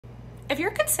If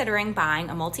you're considering buying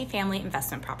a multifamily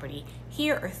investment property,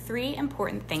 here are 3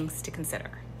 important things to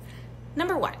consider.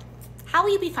 Number 1, how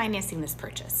will you be financing this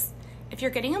purchase? If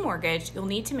you're getting a mortgage, you'll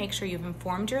need to make sure you've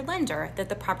informed your lender that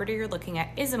the property you're looking at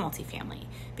is a multifamily,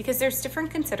 because there's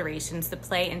different considerations that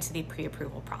play into the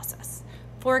pre-approval process.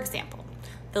 For example,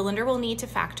 the lender will need to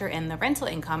factor in the rental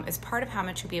income as part of how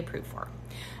much you'll be approved for.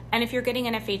 And if you're getting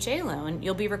an FHA loan,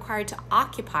 you'll be required to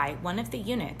occupy one of the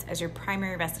units as your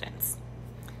primary residence.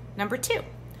 Number 2,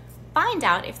 find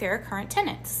out if there are current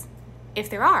tenants. If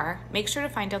there are, make sure to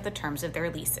find out the terms of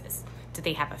their leases. Do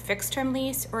they have a fixed term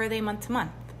lease or are they month to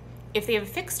month? If they have a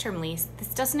fixed term lease,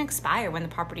 this doesn't expire when the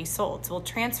property is sold, so we'll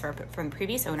transfer it from the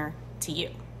previous owner to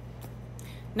you.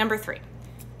 Number 3,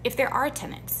 if there are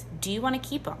tenants, do you want to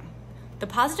keep them? The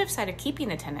positive side of keeping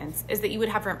the tenants is that you would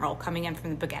have rent roll coming in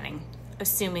from the beginning,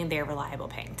 assuming they're reliable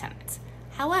paying tenants.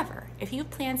 However, if you have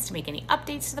plans to make any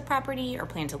updates to the property or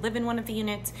plan to live in one of the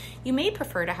units, you may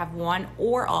prefer to have one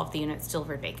or all of the units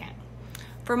delivered vacant.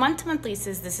 For month-to-month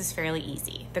leases, this is fairly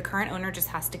easy. The current owner just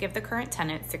has to give the current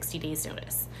tenant 60 days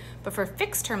notice. But for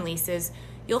fixed-term leases,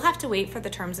 you'll have to wait for the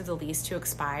terms of the lease to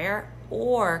expire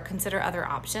or consider other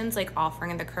options like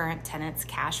offering the current tenants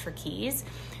cash for keys,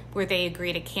 where they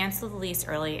agree to cancel the lease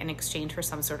early in exchange for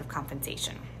some sort of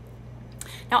compensation.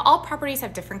 Now, all properties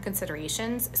have different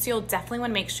considerations, so you'll definitely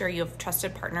want to make sure you have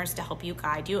trusted partners to help you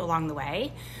guide you along the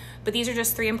way. But these are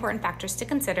just 3 important factors to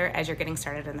consider as you're getting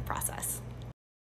started in the process.